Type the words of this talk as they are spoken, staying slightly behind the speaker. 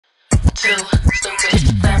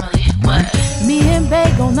Stupid family, what? Me and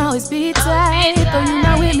Bae gon' always be tight. Though you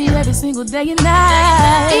not with me every single day and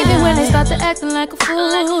night. Even when they start to acting like a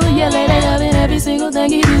fool, yeah, they loving every single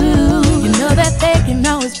thing you do. You know that they can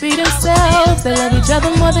always be themselves. They love each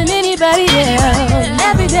other more than anybody else. And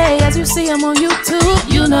every day as you see them on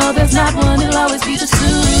YouTube, you know there's not one, it'll always be just two.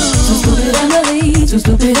 Two stupid Emily, two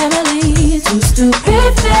stupid Emily, two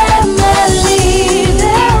stupid family.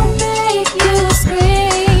 They'll make you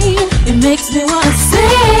scream. It makes me wanna sing.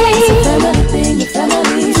 It's a family thing, a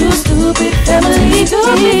family. Two stupid family,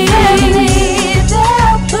 stupid family.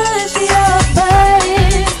 They'll push your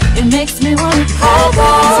buttons. It makes me wanna cry.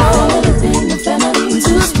 It's a family thing, a family.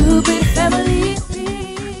 Two stupid family.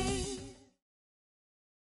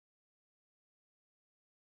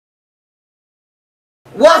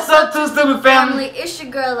 What's up, Too Stupid family? It's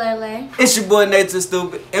your girl Lele. It's your boy Nate Too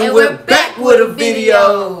Stupid, and we're back with a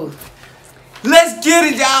video. Let's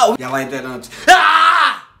get it, y'all. Y'all like that, don't you?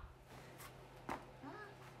 Ah!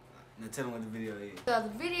 Now tell them what the video is. So the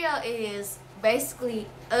video is basically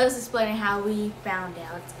us explaining how we found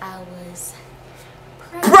out I was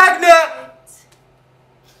Pregnant!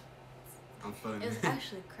 I'm funny. It was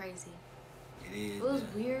actually crazy. It is. It was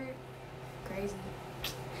weird, crazy.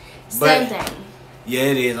 But- Same thing. Yeah,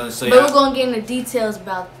 it is. So But y'all, we're gonna get into details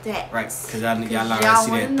about that. right, because y'all already y'all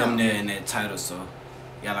see wanna that know. thumbnail and that title, so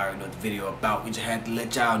y'all already know what the video about. We just had to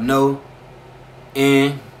let y'all know.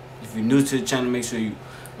 And if you're new to the channel, make sure you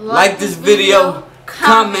like this video,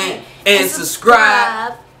 comment, and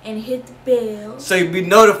subscribe. And hit the bell So you be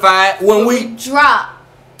notified when we drop.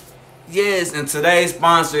 Yes, and today's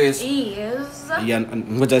sponsor is Yeah,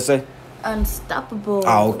 what'd they say? Unstoppable.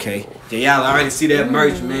 Oh, okay. Yeah, y'all already see that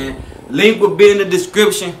merch, man. Link will be in the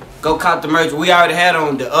description. Go cop the merch. We already had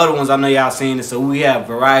on the other ones. I know y'all seen it. So we have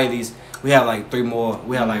varieties. We have like 3 more.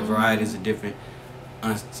 We have like varieties of different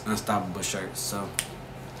unstoppable shirts. So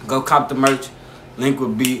go cop the merch. Link will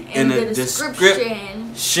be in the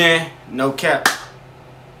description. No cap.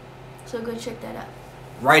 So go check that out.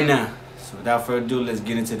 Right now. So without further ado, let's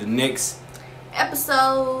get into the next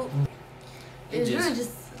Episode. It was just- really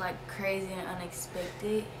just like crazy and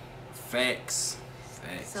unexpected. facts.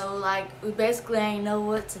 So like we basically ain't know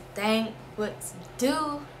what to think, what to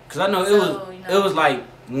do. Cause I know it was like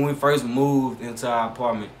when we first moved into our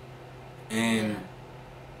apartment, and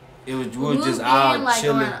we were just out like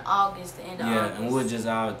chilling. around August, the end of August. And we were just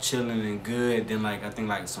out chilling and good. Then like I think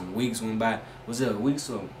like some weeks went by. Was it a week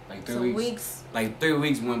or like 3 weeks? Like 3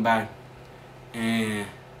 weeks went by, and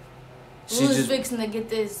we was fixing to get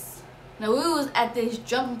this. No, we was at this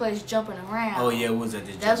jumping place jumping around. Oh yeah, it was at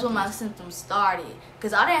this. That's when my symptoms started.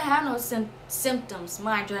 Cause I didn't have no symptoms.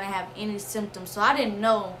 Mind you, I didn't have any symptoms, so I didn't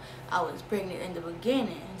know I was pregnant in the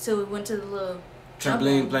beginning until we went to the little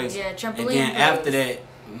trampoline place. Yeah, trampoline. And then place. after that,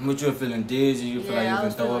 what you were feeling dizzy, you feel like you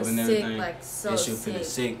can throw up and everything. Sick, like so and she was feeling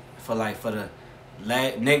sick for the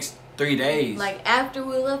next 3 days. Like after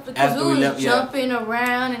we left, because we was jumping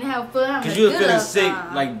around and having fun. Cause you was feeling sick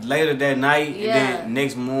like later that night, and then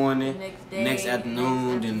next morning, next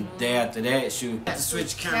afternoon, then the day after that, she had to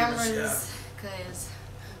switch cameras. Cause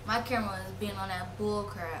my camera was being on that bull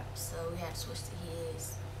crap, so we had to switch to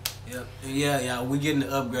his. Yep. Yeah. We getting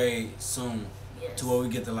the upgrade soon. Yes. To where we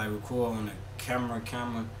get to like record on the camera,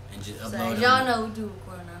 and just upload. So as y'all know, we do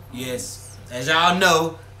record on our phones. Yes. As y'all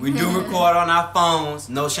know, we do record on our phones.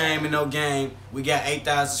 No shame and no game. We got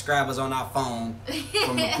 8,000 subscribers on our phone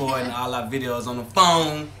from recording all our videos on the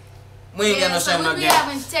phone. We ain't got no shame and no we game.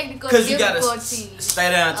 having technical Cause you gotta difficulties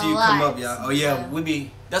stay down until you come up, y'all. Oh yeah, yeah. we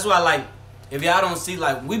be. That's why like, if y'all don't see,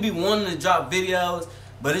 like we be wanting to drop videos,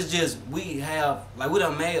 but it's just we have like we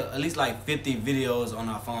done made at least like 50 videos on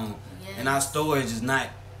our phone, and our storage is not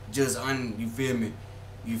just you feel me.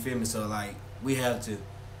 So like we have to.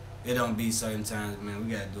 It don't be certain times, man.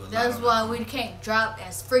 We gotta do a lot. That's why we can't drop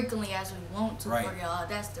as frequently as we want to Right. for y'all.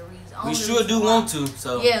 That's the reason. We sure do want to.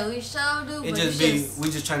 So yeah, we sure do. It but just be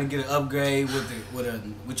we just trying to get an upgrade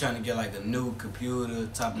we trying to get like a new computer,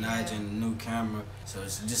 top notch, and a new camera. So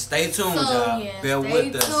just stay tuned, y'all. Yeah, bear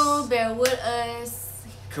with us. Bear with us.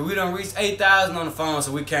 Cause we done reached 8,000 on the phone,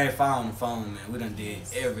 so we can't file on the phone, man. We done did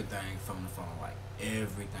everything from the phone, like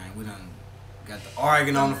everything. We done got the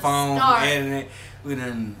arguing on the phone, from editing. We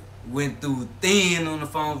done went through thin on the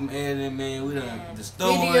phone from editing, man. We done the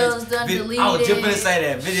storage. Videos done deleted. I was just gonna say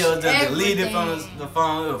that. Videos done deleted from Everything. the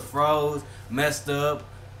phone. It was froze, messed up.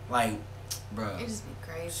 Like, bro. It just be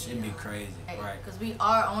crazy. It'd be crazy, right? Because we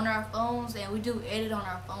are on our phones and we do edit on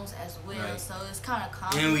our phones as well, Right. so it's kind of And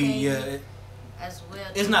complicated. as well.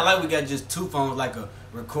 It's not like we got just two phones, like a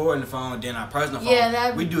recording phone, then our personal phone.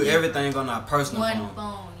 Yeah, we do everything on our personal one phone.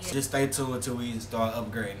 phone. Yeah. Just stay tuned until we start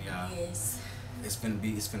upgrading, y'all. Yes. It's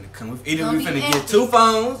finna come. Either Gonna we be finna epic. get two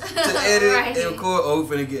phones to edit Right. and record, or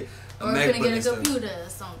we finna get a Or we're MacBook gonna get and a stuff. computer or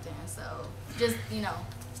something. So just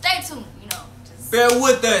stay tuned. Just Bear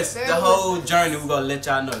with us Bear the with whole us. journey. We're gonna let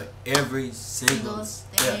y'all know every single single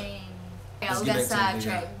step. thing. Yeah, Let's we get got back to the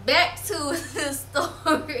sidetracked. Back to the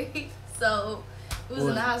story. So we was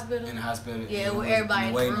in the hospital. In the hospital. Yeah, in with the everybody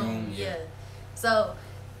in the waiting room. Yeah. So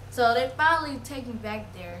they finally take me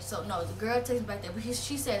back there. So no, the girl takes me back there, but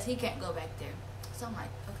she says he can't go back there. So I'm like,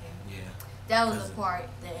 okay. Yeah. That was Cause the part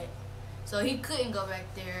that. So he couldn't go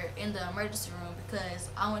back there in the emergency room because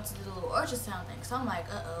I went to do the little ultrasound thing. So I'm like,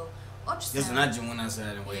 ultrasound. Listen, I just went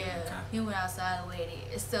outside and waited. Yeah, Okay. he went outside and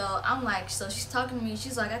waited. So I'm like, so she's talking to me.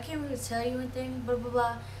 She's like, I can't really tell you anything, blah, blah,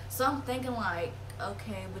 blah. So I'm thinking like,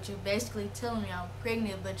 okay, but you're basically telling me I'm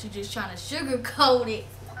pregnant, but you're just trying to sugarcoat it.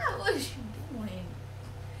 What is you doing?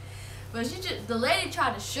 But the lady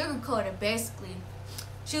tried to sugarcoat it basically.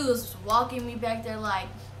 She was walking me back there like,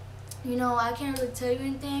 I can't really tell you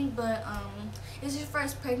anything, but it's your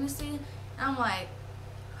first pregnancy. And I'm like,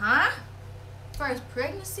 huh? First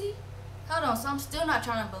pregnancy? Hold on, so I'm still not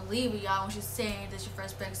trying to believe it, y'all, when she's saying this your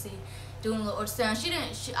first pregnancy, doing a little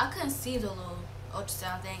ultrasound. I couldn't see the little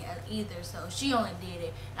ultrasound thing either, so she only did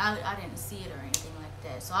it. And I didn't see it or anything like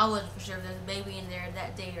that, so I wasn't for sure if there's a baby in there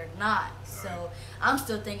that day or not. So I'm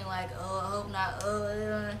still thinking like, I hope not.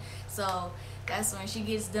 So that's when she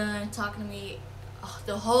gets done talking to me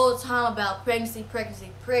the whole time about pregnancy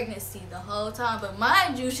the whole time. But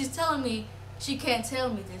mind you, she's telling me she can't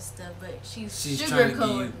tell me this stuff, but she's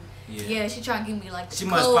sugarcoating. Yeah, she's trying to give me like the She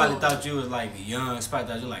must code. probably thought you was like young. She probably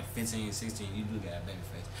thought you was like 15, 16. You do got a baby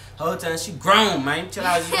face. Whole time she grown, man. Tell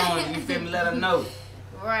her you grown. You feel me? Let her know.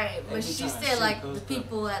 Right, They but be she trying to said like sugarcoat the stuff.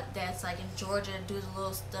 people that's like in Georgia do the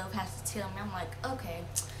little stuff has to tell me. I'm like, okay.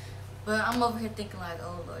 But I'm over here thinking like,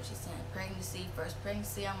 oh Lord, she's saying pregnancy, first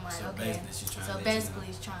pregnancy. I'm like, So okay. basically she's trying to So let you basically know.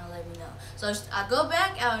 she's trying to let me know. So I go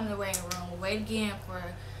back out in the waiting room, wait again for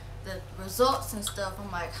the results and stuff. I'm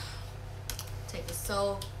like, taking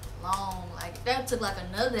so long. Like that took like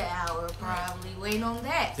another hour probably waiting on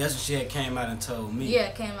that. That's what she had came out and told me.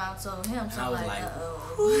 Yeah, came out and told him. And So I I'm was like, like,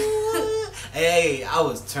 uh-oh. Hey, I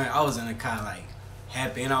was in the car like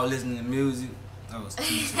happy and I was listening to music. I was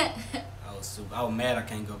teasing. I was mad I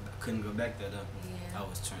couldn't go back there though. Yeah. I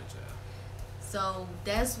was trying to. So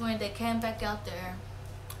that's when they came back out there,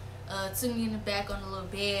 took me in the back on the little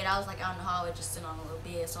bed. I was like out in the hallway just sitting on the little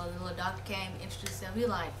bed. So the little doctor came, introduced himself. He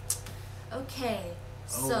like, okay,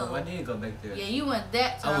 so I did go back there. yeah, you went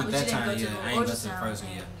that time, I went but that you didn't time, go to yeah. the I ain't go to the ultrasound first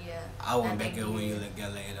one, thing. Yeah. I went That back they there when you did.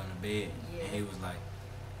 got laid on the bed. Yeah. And he was like,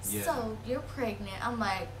 yeah. So you're pregnant. I'm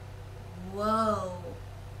like, whoa.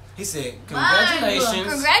 He said, Mind blown.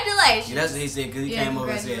 congratulations. Congratulations. Yeah, that's what he said because he Yeah, came over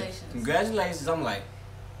and said, congratulations. congratulations. I'm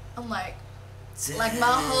like, like my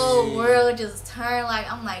whole world just turned.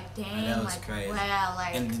 Like I'm like, that dang, was like crazy. wow,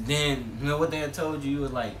 like And then, you know what they had told you? You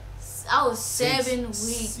was like, I was 6 7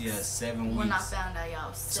 weeks. Yeah, 7 weeks. When I found out y'all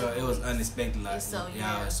was So 7 it was weeks. unexpected, like, So,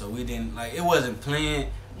 yeah. yeah. So we didn't, like, it wasn't planned,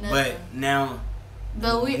 but Nothing. now,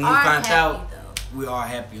 But we when are found happy out, though. we are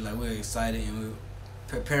happy, like, we're excited and we're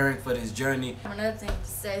preparing for this journey. Another thing to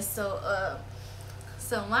say, so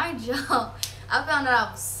mind y'all, I found out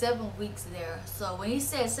I was 7 weeks there. So when he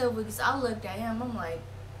said 7 weeks, I looked at him, I'm like,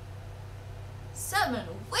 7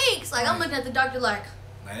 weeks? Like, I'm looking at the doctor like,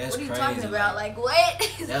 Like, that's what are you crazy. talking about? Like, what?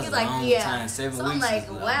 He's That's a like, long yeah. time. 7 So weeks I'm like, is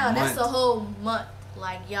a wow, that's month. a whole month.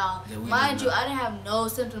 Like, y'all, That we mind didn't you, know. I didn't have no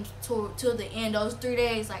symptoms till the end. Those 3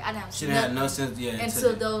 days, like, I didn't have She didn't have no nothing sense, yeah.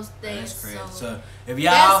 until those days. That's crazy. So, So if that's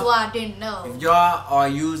y'all, why I didn't know. if y'all are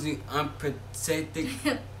using unprotected,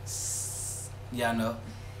 y'all know.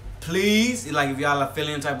 Please, like if y'all are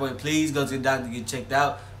feeling type of way, please go to the doctor to get checked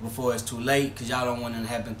out before it's too late, cause y'all don't want it to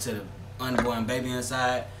happen to the unborn baby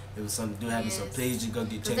inside. If something do happen, so Yes. please just go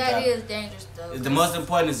get 'Cause checked that out. is dangerous, though. The most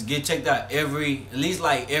important is to get checked out at least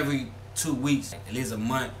like every 2 weeks, at least a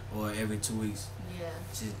month or every 2 weeks, Yeah.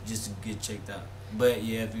 just to get checked out. But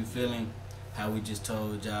yeah, if you feeling how we just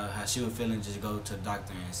told y'all how she was feeling, just go to the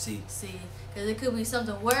doctor and see. See, because it could be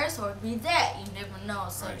something worse or be that. You never know.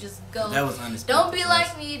 So Right. just go. That was unexpected. Don't be for like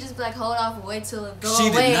us. me. Just be like, hold off and wait till it go She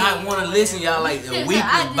away. did not want to listen, y'all. Like a week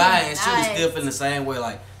I went by and did she was not. still feeling the same way.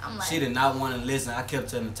 Like, I'm like, she did not want to listen. I kept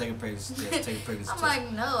telling her to take a pregnancy test, take a pregnancy I'm test.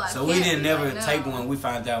 like, no, I So can't. we didn't be never like, no. take one. We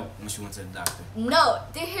found out when she went to the doctor. No,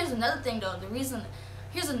 here's another thing though.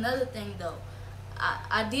 Here's another thing though.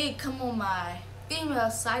 I did come on my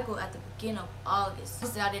female cycle at the beginning of August.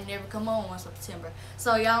 I didn't ever come on September.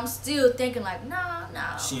 So y'all, I'm still thinking like, no.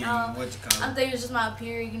 What you call I'm thinking it's just my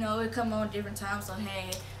period, you know, it come on different times. So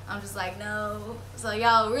hey, I'm just like, no. So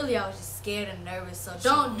y'all, really, I was just scared and nervous. So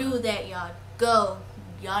don't do that, y'all.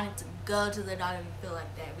 Y'all need to go to the doctor if you feel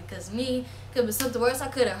like that. Because me, could be something worse. I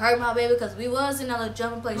could have hurt my baby because we was in that little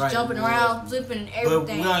jumping place, jumping around, flipping and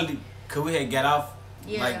everything. But cause we had got off.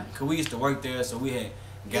 Yeah. Like, cause we used to work there, so we had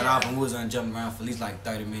got off and we was on jumping around for at least like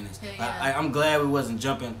 30 minutes. I'm glad we wasn't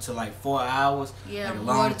jumping to like 4 hours. Yeah, like a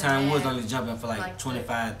long time. We was only jumping for like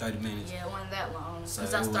 25, 30 minutes. Yeah, it wasn't that long. So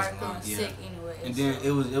because I started feeling sick anyway. And then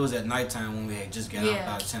it was at nighttime when we had just got out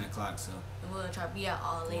about 10 o'clock. So we were trying to be out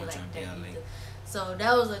all late like that. Late. So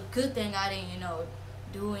that was a good thing I didn't,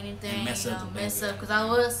 do anything, mess up, because I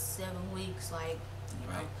was 7 weeks, like, you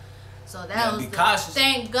know. So that was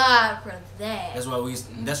thank God for that. That's why we were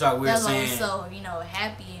saying. That's why we're so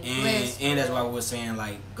happy and blessed. And that's why we're saying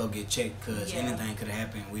like go get checked because anything could have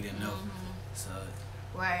happened. We didn't know. So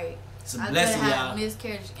it's a blessing, y'all. I could have had a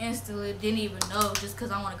miscarriage instantly. Didn't even know just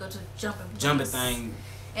because I want to go to the jumping thing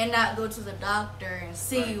and not go to the doctor and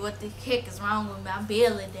see what the heck is wrong with my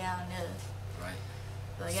belly down there. Right.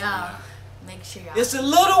 So y'all make sure y'all. It's a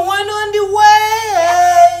little one on the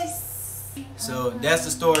way. So that's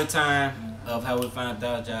the story time of how we found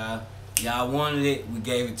out, y'all. Y'all wanted it, we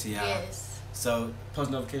gave it to y'all. Yes. So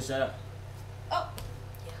post notification shout out. Oh,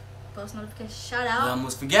 yeah. Post notification shout out. I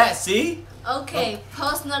almost forgot. See? Okay.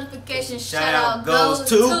 Post notification shout out goes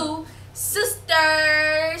to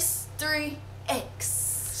Sisters 3X.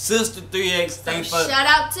 Sister 3X. Shout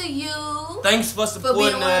out to you. Thanks for supporting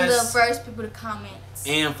us. For being one of the first people to comment.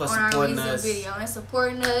 And for supporting us. Video and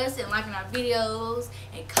supporting us and liking our videos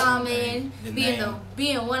and commenting,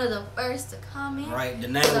 being one of the first to comment. Right, the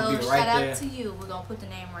name will be right there. Shout out to you. We're gonna put the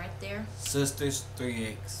name right there. Sisters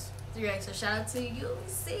 3X. 3X. So shout out to you.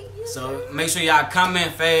 See you. So make sure y'all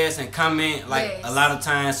comment fast and comment like a lot of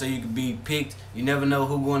times so you can be picked. You never know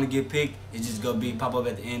who's going to get picked. It's just gonna be pop up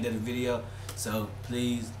at the end of the video. So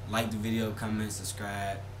please like the video, comment,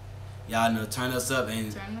 subscribe. Y'all know, turn us up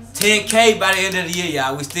and 10K by the end of the year,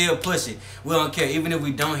 y'all. We still pushing. We don't care. Even if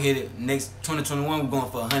we don't hit it next 2021, we're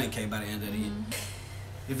going for 100K by the end of the year.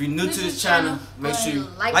 If you're new to this channel, make sure you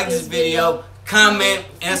like this video, comment,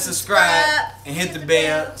 and subscribe, and hit the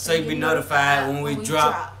bell so you be notified when we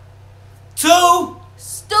drop 2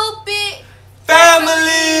 Stupid Family.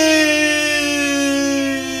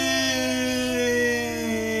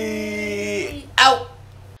 Out.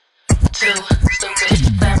 2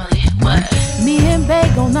 Stupid Family. Me and Bae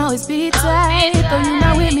gon' always be tight. Though you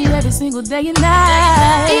not with me every single day and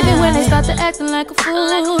night. Even when they start to acting like a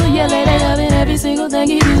fool, yeah, they loving every single thing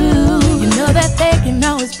you do. You know that they can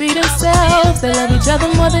always be themselves. They love each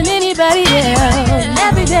other more than anybody else. And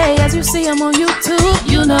every day as you see them on YouTube,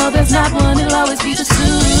 you know there's not one, it'll always be just two.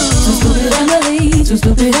 2 stupid Emily, 2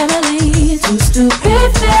 stupid Emily, 2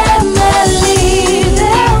 stupid family.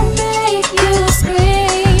 They'll make you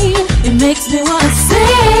scream. It makes me wanna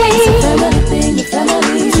sing. It's a family thing, a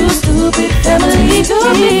family. 2 stupid family,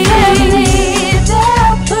 2